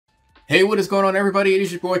Hey, what is going on, everybody? It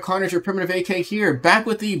is your boy Carnage, your Primitive AK here, back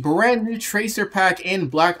with the brand new Tracer pack in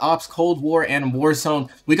Black Ops Cold War and Warzone.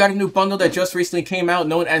 We got a new bundle that just recently came out,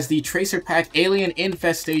 known as the Tracer Pack Alien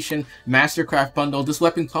Infestation Mastercraft bundle. This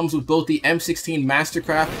weapon comes with both the M16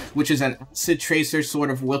 Mastercraft, which is an acid tracer sort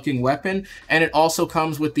of looking weapon, and it also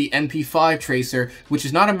comes with the MP5 Tracer, which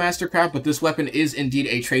is not a Mastercraft, but this weapon is indeed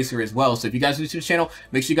a tracer as well. So if you guys are new to the channel,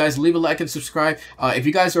 make sure you guys leave a like and subscribe. If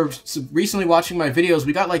you guys are recently watching my videos,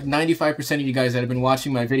 we got like 95% of you guys that have been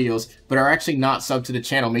watching my videos but are actually not subbed to the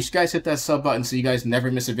channel. Make sure you guys hit that sub button so you guys never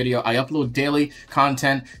miss a video. I upload daily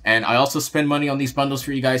content, and I also spend money on these bundles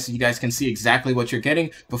for you guys so you guys can see exactly what you're getting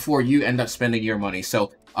before you end up spending your money.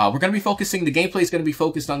 So we're going to be focusing, the gameplay is going to be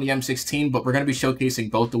focused on the M16, but we're going to be showcasing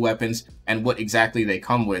both the weapons and what exactly they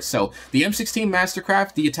come with. So the M16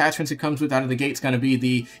 Mastercraft, the attachments it comes with out of the gate is going to be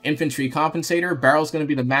the infantry compensator, barrel is going to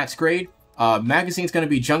be the max grade, magazine's going to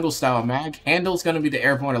be jungle style mag, handle's going to be the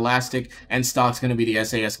airborne elastic, and stock's going to be the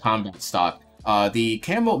SAS combat stock. The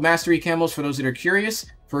camo, mastery camos, for those that are curious,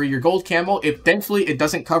 for your gold camo, thankfully it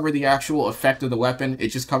doesn't cover the actual effect of the weapon, it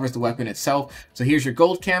just covers the weapon itself. So here's your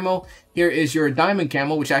gold camo, here is your diamond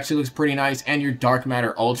camo, which actually looks pretty nice, and your dark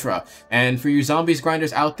matter ultra. And for your zombies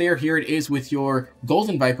grinders out there, here it is with your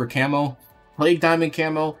golden viper camo, plague diamond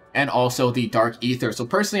camo, and also the dark ether. So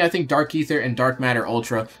personally, I think dark ether and dark matter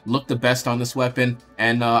ultra look the best on this weapon,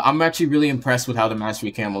 and I'm actually really impressed with how the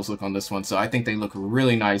mastery camos look on this one. So I think they look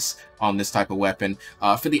really nice on this type of weapon.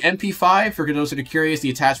 For the MP5, for those that are curious,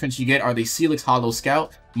 the attachments you get are the Celix Hollow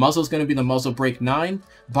Scout, muzzle is going to be the muzzle break 9,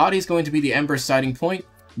 body is going to be the Ember sighting point,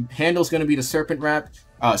 handle is going to be the serpent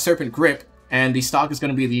grip, and the stock is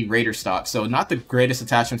going to be the Raider stock. So not the greatest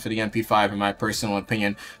attachment for the MP5 in my personal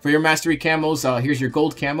opinion. For your mastery camos, here's your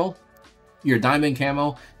gold camo, your diamond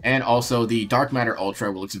camo, and also the dark matter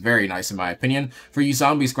ultra, which looks very nice in my opinion. For you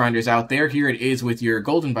zombies grinders out there, here it is with your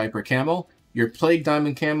golden viper camo, your plague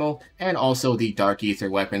diamond camo, and also the dark ether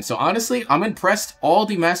weapon. So honestly, I'm impressed. All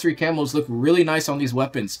the mastery camos look really nice on these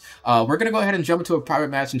weapons. We're gonna go ahead and jump into a private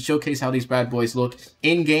match and showcase how these bad boys look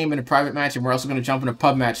in game in a private match, and we're also gonna jump in a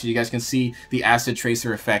pub match so you guys can see the acid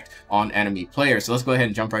tracer effect on enemy players. So let's go ahead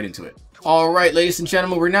and jump right into it. Alright, ladies and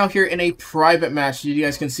gentlemen, we're now here in a private match so you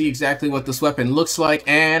guys can see exactly what this weapon looks like.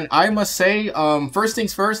 And I must say, first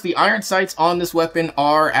things first, the iron sights on this weapon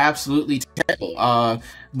are absolutely terrible.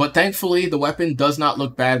 But thankfully, the weapon does not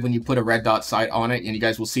look bad when you put a red dot sight on it, and you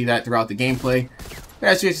guys will see that throughout the gameplay.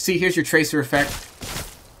 As you can see, here's your tracer effect.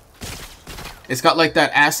 It's got like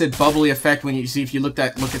that acid bubbly effect when you see, if you look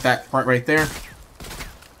at that part right there.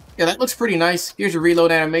 Yeah, that looks pretty nice. Here's your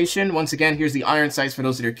reload animation. Once again, here's the iron sights for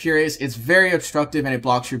those that are curious. It's very obstructive and it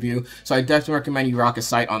blocks your view, so I definitely recommend you rock a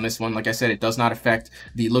sight on this one. Like I said, it does not affect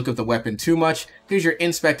the look of the weapon too much. Here's your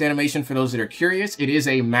inspect animation for those that are curious. It is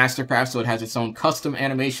a Mastercraft, so it has its own custom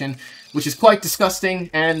animation, which is quite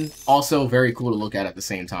disgusting and also very cool to look at the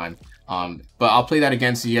same time. But I'll play that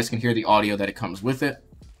again so you guys can hear the audio that it comes with it.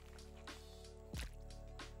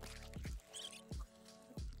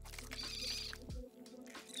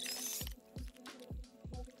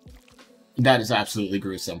 That is absolutely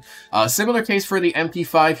gruesome. Similar case for the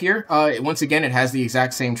MP5 here. Once again, it has the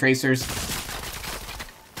exact same tracers.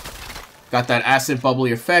 Got that acid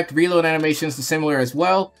bubbly effect. Reload animations is similar as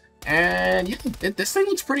well. And yeah, this thing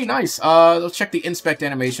looks pretty nice. Let's check the inspect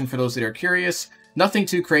animation for those that are curious. Nothing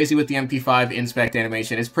too crazy with the MP5 inspect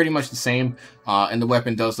animation. It's pretty much the same. And the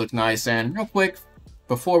weapon does look nice. And real quick,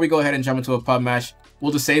 before we go ahead and jump into a pub match,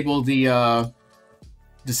 we'll disable the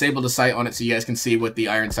sight on it so you guys can see what the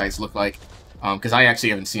iron sights look like, because I actually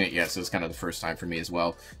haven't seen it yet, so it's kind of the first time for me as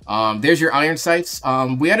well. There's your iron sights.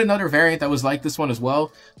 We had another variant that was like this one as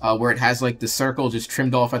well, where it has like the circle just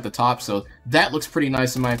trimmed off at the top, so that looks pretty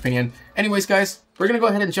nice in my opinion. Anyways, guys, we're gonna go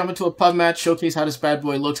ahead and jump into a pub match, showcase how this bad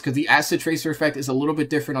boy looks, because the acid tracer effect is a little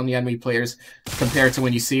bit different on the enemy players compared to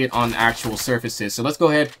when you see it on actual surfaces. So let's go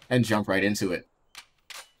ahead and jump right into it.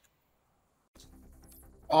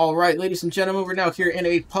 Alright, ladies and gentlemen, we're now here in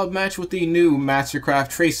a pub match with the new Mastercraft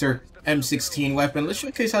Tracer M16 weapon. Let's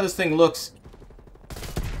showcase how this thing looks.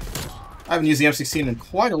 I haven't used the M16 in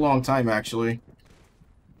quite a long time, actually.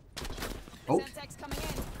 Oh.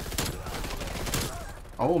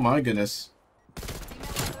 Oh my goodness.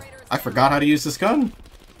 I forgot how to use this gun.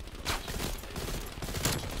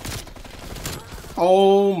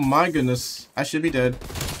 Oh my goodness. I should be dead.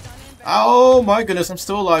 Oh my goodness, I'm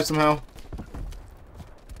still alive somehow.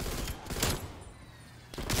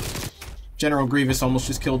 General Grievous almost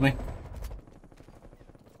just killed me.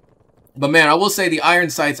 But man, I will say the iron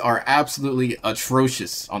sights are absolutely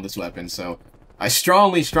atrocious on this weapon, so I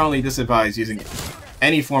strongly disadvise using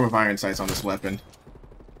any form of iron sights on this weapon.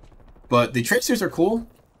 But the tracers are cool.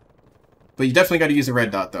 But you definitely got to use a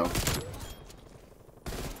red dot, though.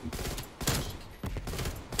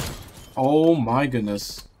 Oh my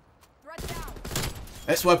goodness.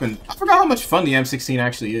 This weapon, I forgot how much fun the M16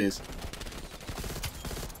 actually is.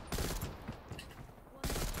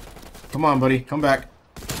 Come on, buddy. Come back.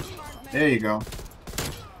 There you go.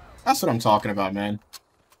 That's what I'm talking about, man.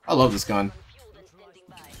 I love this gun.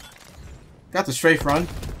 Got the strafe run.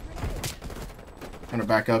 Gonna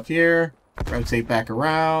back up here. Rotate back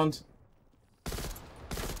around.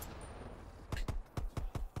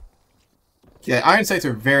 Yeah, iron sights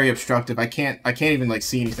are very obstructive. I can't even like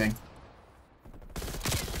see anything.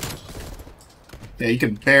 Yeah, you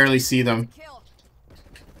can barely see them.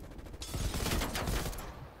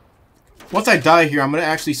 Once I die here, I'm gonna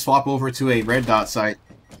actually swap over to a red dot sight,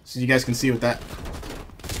 so you guys can see what that.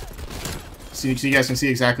 So you guys can see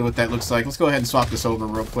exactly what that looks like. Let's go ahead and swap this over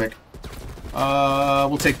real quick.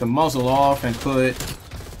 We'll take the muzzle off and put.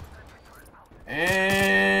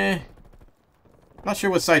 Not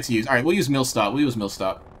sure what sight to use. All right, we'll use millstop. We'll use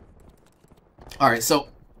millstop. All right, so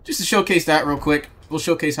just to showcase that real quick, we'll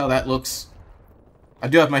showcase how that looks. I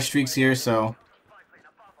do have my streaks here, so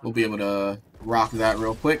we'll be able to rock that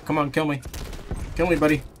real quick. Come on, kill me. Kill me,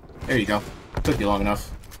 buddy. There you go. Took you long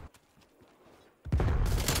enough.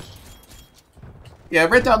 Yeah,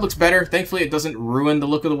 red dot looks better. Thankfully, it doesn't ruin the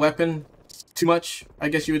look of the weapon too much, I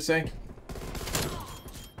guess you would say.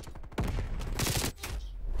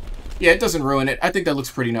 Yeah, it doesn't ruin it. I think that looks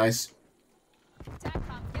pretty nice.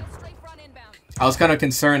 I was kind of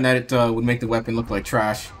concerned that it would make the weapon look like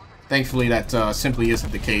trash. Thankfully, that simply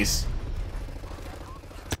isn't the case.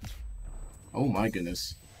 Oh my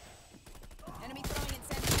goodness.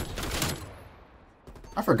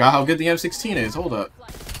 I forgot how good the M16 is. Hold up.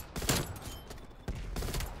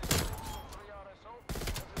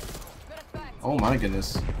 Oh my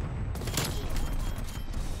goodness.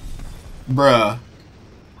 Bruh.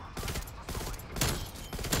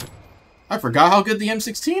 I forgot how good the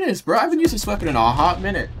M16 is, bro. I haven't used this weapon in a hot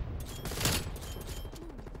minute.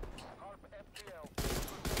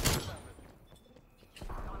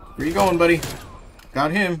 Where you going, buddy?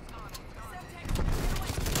 Got him.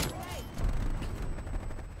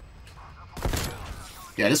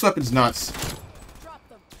 Yeah, this weapon's nuts.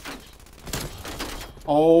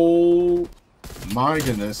 Oh my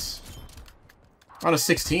goodness. On a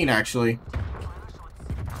 16, actually.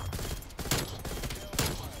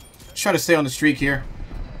 Try to stay on the streak here.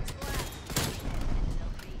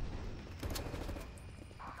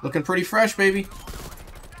 Looking pretty fresh, baby.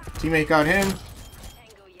 Teammate got him.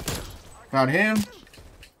 Got him.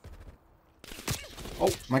 Oh,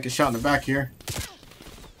 might get shot in the back here.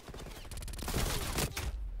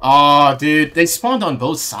 Aw, dude. They spawned on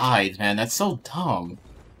both sides, man. That's so dumb.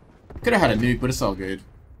 Could have had a nuke, but it's all good.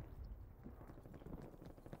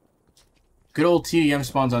 Good old TDM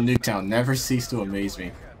spawns on Nuketown. Never cease to amaze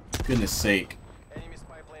me. Goodness sake.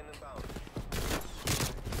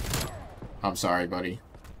 I'm sorry, buddy.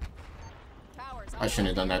 I shouldn't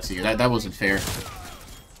have done that to you. That wasn't fair.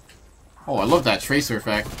 Oh, I love that tracer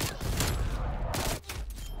effect.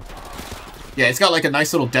 Yeah, it's got like a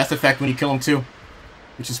nice little death effect when you kill him too,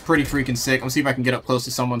 which is pretty freaking sick. I'm gonna see if I can get up close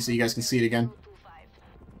to someone so you guys can see it again.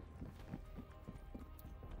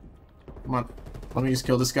 Come on. Let me just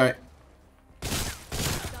kill this guy.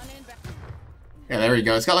 Yeah, there we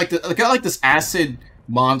go. It's got like this acid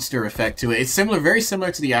monster effect to it. It's similar, very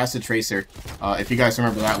similar to the acid tracer, if you guys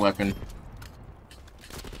remember that weapon.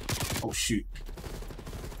 Oh shoot!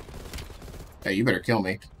 Hey, you better kill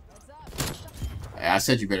me. Hey, I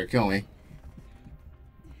said you better kill me.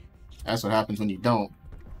 That's what happens when you don't.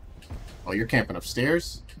 Oh, you're camping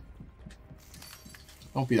upstairs?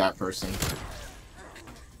 Don't be that person.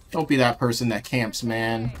 Don't be that person that camps,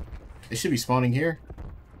 man. They should be spawning here.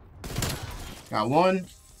 Got one.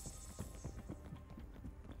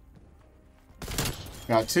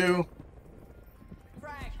 Got two.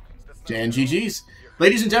 And GG's.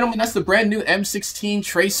 Ladies and gentlemen, that's the brand new M16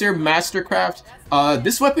 Tracer Mastercraft.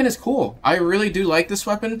 This weapon is cool. I really do like this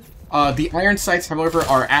weapon. The iron sights, however,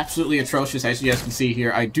 are absolutely atrocious, as you guys can see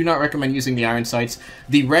here. I do not recommend using the iron sights.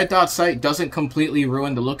 The red dot sight doesn't completely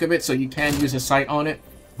ruin the look of it, so you can use a sight on it.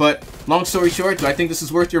 But long story short, do I think this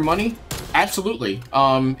is worth your money? Absolutely.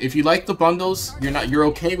 If you like the bundles, you're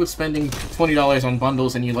okay with spending $20 on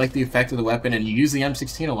bundles, and you like the effect of the weapon, and you use the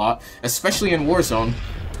M16 a lot, especially in Warzone,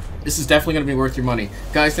 this is definitely going to be worth your money.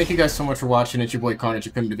 Guys, thank you guys so much for watching. It's your boy Carnage,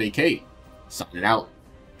 your primitive AK. Signing out.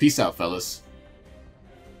 Peace out, fellas.